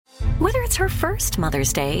Whether it's her first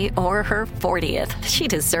Mother's Day or her 40th, she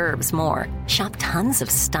deserves more. Shop tons of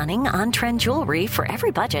stunning on-trend jewelry for every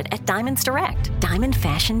budget at Diamonds Direct. Diamond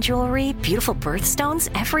fashion jewelry, beautiful birthstones,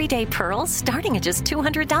 everyday pearls starting at just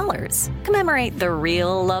 $200. Commemorate the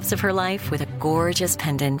real loves of her life with a gorgeous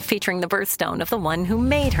pendant featuring the birthstone of the one who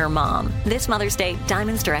made her mom. This Mother's Day,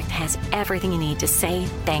 Diamonds Direct has everything you need to say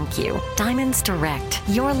thank you. Diamonds Direct.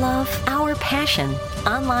 Your love, our passion.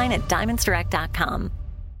 Online at diamondsdirect.com.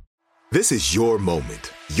 This is your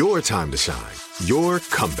moment, your time to shine, your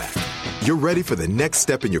comeback. You're ready for the next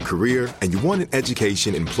step in your career, and you want an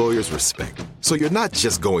education employers respect. So you're not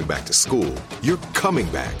just going back to school, you're coming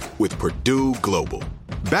back with Purdue Global.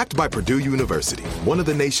 Backed by Purdue University, one of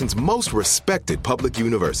the nation's most respected public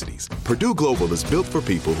universities, Purdue Global is built for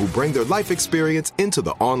people who bring their life experience into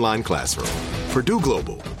the online classroom. Purdue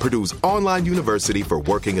Global, Purdue's online university for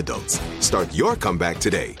working adults. Start your comeback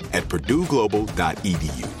today at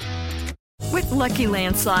purdueglobal.edu. With Lucky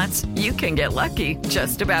Land Slots, you can get lucky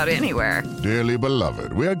just about anywhere. Dearly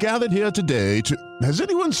beloved, we are gathered here today to... Has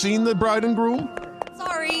anyone seen the bride and groom?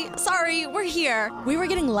 Sorry, we're here. We were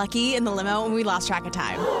getting lucky in the limo and we lost track of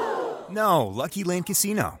time. No, Lucky Land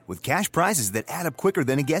Casino, with cash prizes that add up quicker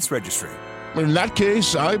than a guest registry. In that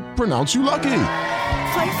case, I pronounce you lucky.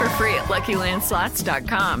 Play for free at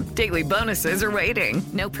LuckyLandSlots.com. Daily bonuses are waiting.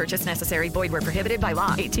 No purchase necessary. Void where prohibited by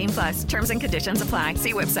law. 18+. Terms and conditions apply.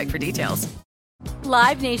 See website for details.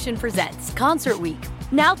 Live Nation presents Concert Week.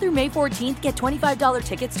 Now through May 14th, get $25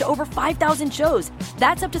 tickets to over 5,000 shows.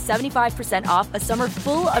 That's up to 75% off a summer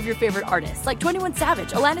full of your favorite artists like 21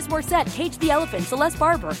 Savage, Alanis Morissette, Cage the Elephant, Celeste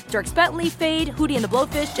Barber, Dierks Bentley, Fade, Hootie and the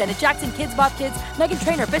Blowfish, Janet Jackson, Kids Bop Kids, Meghan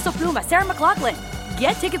Trainor, Peso Pluma, Sarah McLachlan.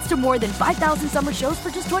 Get tickets to more than 5,000 summer shows for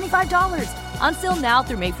just $25. On sale now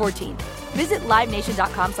through May 14th. Visit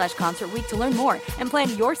LiveNation.com/Concert Week to learn more and plan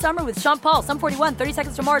your summer with Sean Paul, Sum 41, 30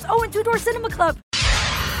 Seconds to Mars, and Two Door Cinema Club.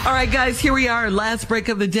 All right, guys, here we are, last break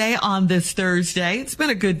of the day on this Thursday. It's been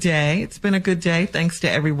a good day. Thanks to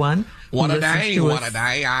everyone. What a day.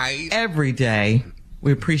 Every day.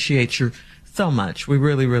 We appreciate you so much. We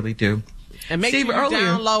really, really do. And make sure you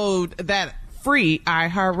download that free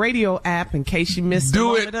iHeartRadio app in case you missed the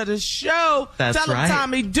moment of the show. That's Tell right. them,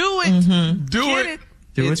 Tommy, do it. Mm-hmm. Do it.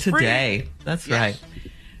 Do it today. Free. That's right.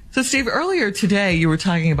 So, Steve, earlier today you were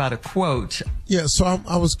talking about a quote. Yeah, so I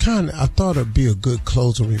thought it'd be a good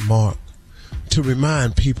closing remark to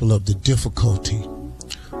remind people of the difficulty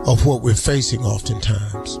of what we're facing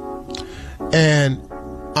oftentimes. And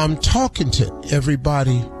I'm talking to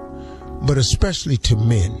everybody, but especially to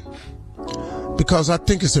men. Because I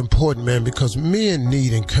think it's important, man, because men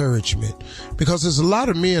need encouragement. Because there's a lot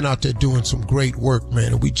of men out there doing some great work,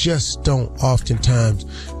 man, and we just don't oftentimes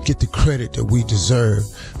get the credit that we deserve.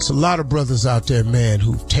 There's a lot of brothers out there, man,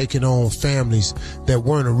 who've taken on families that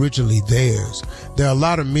weren't originally theirs. There are a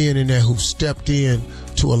lot of men in there who've stepped in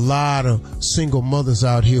to a lot of single mothers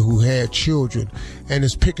out here who had children and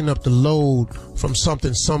is picking up the load from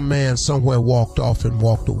something some man somewhere walked off and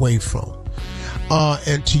walked away from.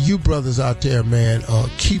 And to you brothers out there, man,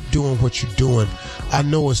 keep doing what you're doing. I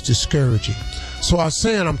know it's discouraging. So I was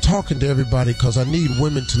saying I'm talking to everybody because I need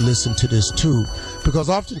women to listen to this too. Because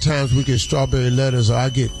oftentimes we get strawberry letters or I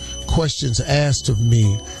get questions asked of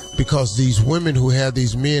me because these women who have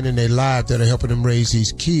these men in their life that are helping them raise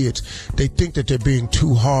these kids, they think that they're being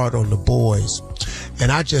too hard on the boys.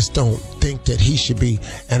 And I just don't think that he should be.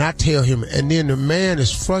 And I tell him, and then the man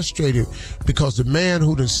is frustrated because the man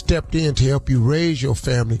who done stepped in to help you raise your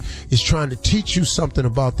family is trying to teach you something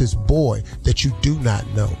about this boy that you do not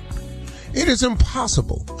know. It is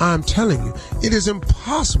impossible, I'm telling you, it is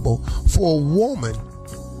impossible for a woman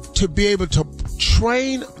to be able to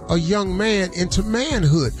train a young man into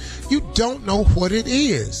manhood. You don't know what it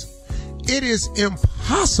is. It is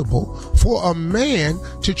impossible for a man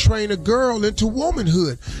to train a girl into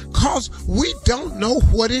womanhood because we don't know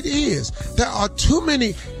what it is. There are too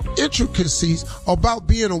many intricacies about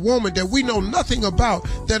being a woman that we know nothing about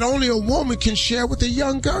that only a woman can share with a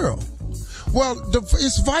young girl. Well,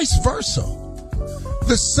 it's vice versa.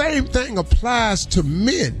 The same thing applies to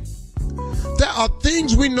men. There are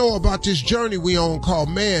things we know about this journey we on called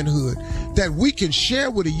manhood that we can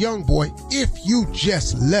share with a young boy if you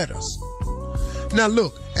just let us. Now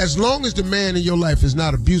look, as long as the man in your life is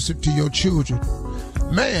not abusive to your children,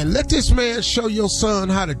 man, let this man show your son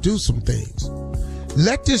how to do some things.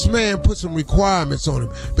 Let this man put some requirements on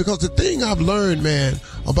him. Because the thing I've learned, man,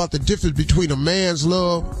 about the difference between a man's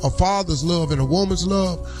love, a father's love, and a woman's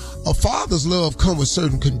love, a father's love comes with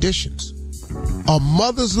certain conditions. A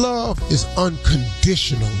mother's love is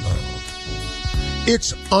unconditional love.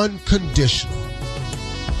 It's unconditional.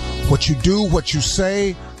 What you do, what you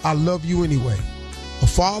say, I love you anyway. A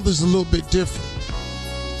father's a little bit different.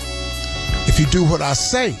 If you do what I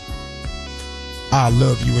say, I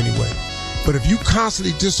love you anyway. But if you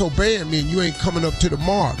constantly disobeying me and you ain't coming up to the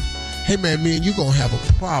mark, hey man, me and you gonna have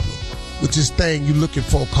a problem with this thing you looking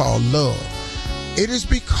for called love. It is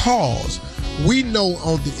because we know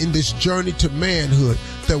in this journey to manhood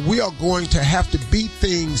that we are going to have to be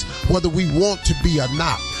things whether we want to be or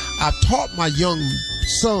not. I taught my young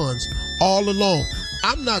sons all along,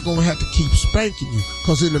 I'm not going to have to keep spanking you,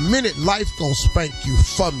 because in a minute, life going to spank you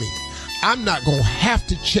for me. I'm not going to have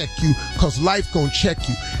to check you, because life going to check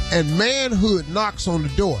you. And manhood knocks on the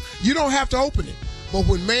door. You don't have to open it. But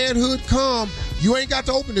when manhood come, you ain't got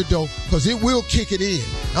to open the door, because it will kick it in.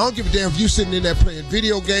 I don't give a damn if you sitting in there playing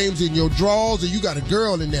video games in your drawers or you got a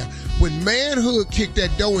girl in there. When manhood kick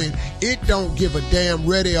that door in, it don't give a damn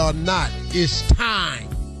ready or not. It's time.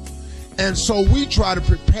 And so we try to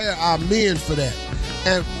prepare our men for that.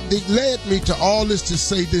 And it led me to all this to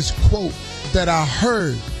say this quote that I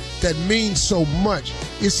heard that means so much.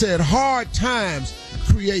 It said, hard times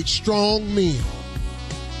create strong men.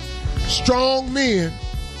 Strong men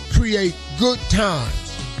create good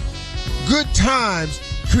times. Good times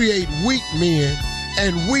create weak men,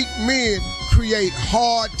 and weak men create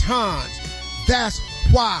hard times. That's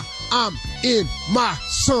why I'm in my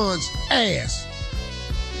son's ass.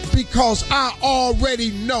 Because I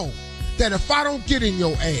already know that if I don't get in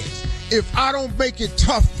your ass, if I don't make it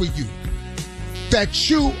tough for you, that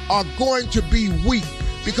you are going to be weak.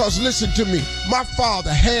 Because listen to me, my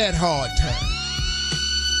father had hard times.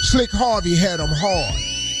 Slick Harvey had them hard.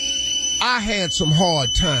 I had some hard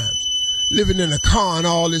times. Living in a car and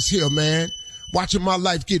all this here, man. Watching my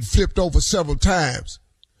life get flipped over several times.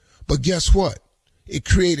 But guess what? It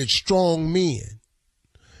created strong men.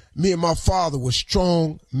 Me and my father were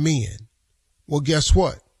strong men. Well, guess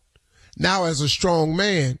what? Now as a strong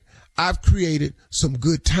man, I've created some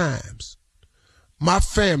good times. My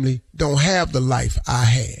family don't have the life I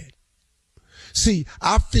had. See,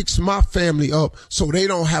 I fixed my family up so they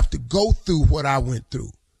don't have to go through what I went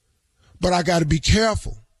through. But I got to be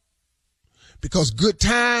careful. Because good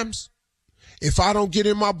times, if I don't get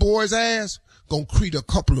in my boy's ass, gonna create a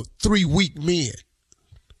couple of 3 weak men.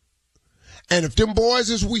 And if them boys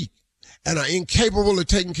is weak and are incapable of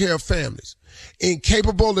taking care of families,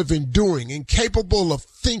 incapable of enduring, incapable of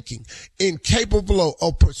thinking, incapable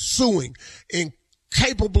of pursuing,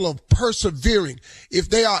 incapable of persevering, if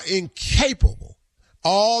they are incapable,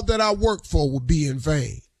 all that I work for will be in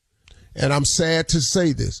vain. And I'm sad to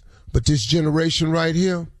say this, but this generation right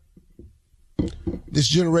here, this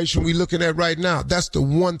generation we looking at right now, that's the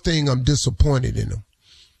one thing I'm disappointed in them.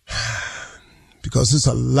 Because there's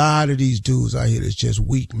a lot of these dudes out here that's just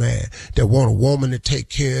weak, man, that want a woman to take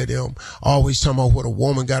care of them, always talking about what a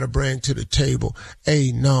woman got to bring to the table.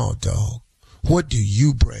 Hey, no, dog. What do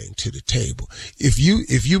you bring to the table? If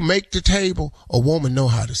you make the table, a woman know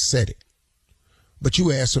how to set it. But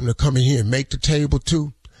you ask them to come in here and make the table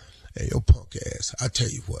too. Hey, your punk ass, I tell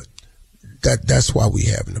you what, that's why we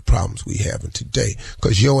having the problems we having today.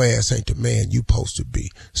 Cause your ass ain't the man you supposed to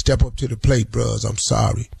be. Step up to the plate, bros. I'm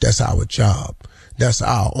sorry. That's our job. That's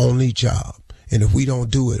our only job. And if we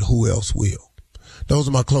don't do it, who else will? Those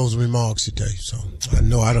are my closing remarks today. So I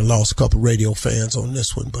know I done lost a couple radio fans on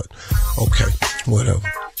this one, but okay, whatever.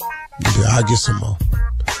 I'll get some more.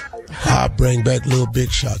 I'll bring back little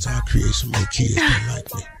big shots. I'll create some more kids that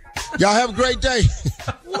like me. Y'all have a great day.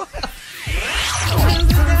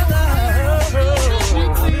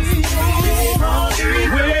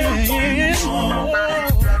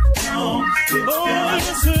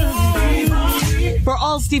 For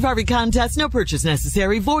all Steve Harvey contests, no purchase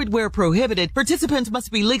necessary, void where prohibited. Participants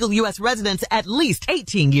must be legal U.S. residents at least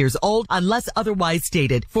 18 years old unless otherwise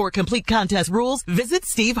stated. For complete contest rules, visit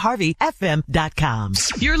SteveHarveyFM.com.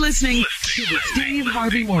 You're listening to the Steve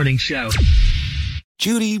Harvey Morning Show.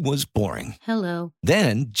 Judy was boring. Hello.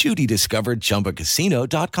 Then Judy discovered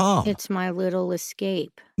ChumbaCasino.com. It's my little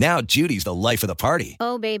escape. Now Judy's the life of the party.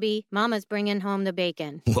 Oh, baby, mama's bringing home the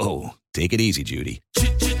bacon. Whoa, take it easy, Judy.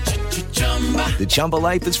 The Chumba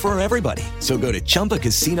life is for everybody. So go to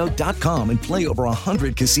ChumbaCasino.com and play over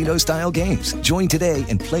 100 casino-style games. Join today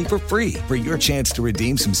and play for free for your chance to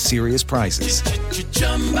redeem some serious prizes.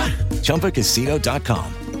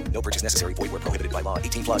 ChumbaCasino.com. No purchase necessary. Void where prohibited by law.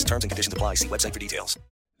 18 plus terms and conditions apply. See website for details.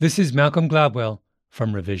 This is Malcolm Gladwell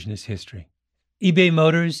from Revisionist History. eBay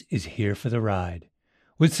Motors is here for the ride.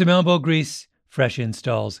 With some elbow grease, fresh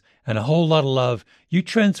installs, and a whole lot of love, you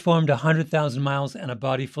transformed 100,000 miles and a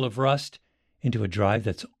body full of rust into a drive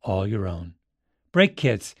that's all your own. Brake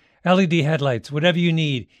kits, LED headlights, whatever you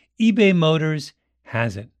need, eBay Motors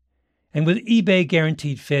has it. And with eBay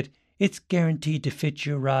Guaranteed Fit, it's guaranteed to fit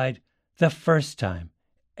your ride the first time,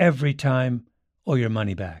 every time, or your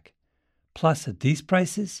money back. Plus, at these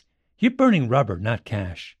prices, you're burning rubber, not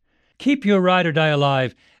cash. Keep your ride or die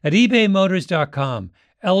alive at ebaymotors.com.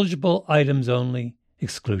 Eligible items only.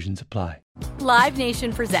 Exclusions apply. Live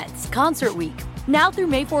Nation presents Concert Week. Now through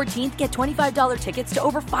May 14th, get $25 tickets to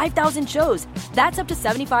over 5,000 shows. That's up to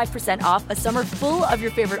 75% off a summer full of your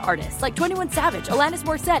favorite artists like 21 Savage, Alanis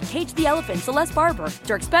Morissette, Cage the Elephant, Celeste Barber,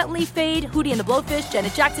 Dierks Bentley, Fade, Hootie and the Blowfish,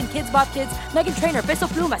 Janet Jackson, Kids Bop Kids, Meghan Trainor, Peso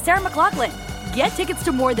Pluma, Sarah McLachlan. Get tickets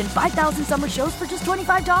to more than 5,000 summer shows for just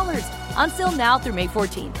 $25. Until now through May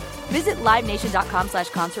 14th. Visit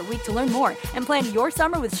LiveNation.com/Concert Week to learn more and plan your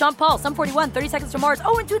summer with Sean Paul, Sum 41, 30 Seconds to Mars,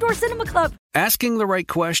 and Two Door Cinema Club. Asking the right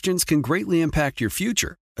questions can greatly impact your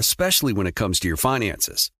future, especially when it comes to your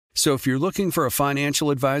finances. So if you're looking for a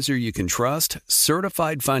financial advisor you can trust,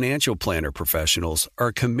 certified financial planner professionals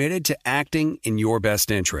are committed to acting in your best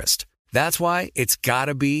interest. That's why it's got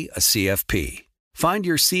to be a CFP. Find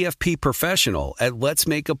your CFP professional at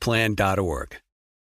letsmakeaplan.org.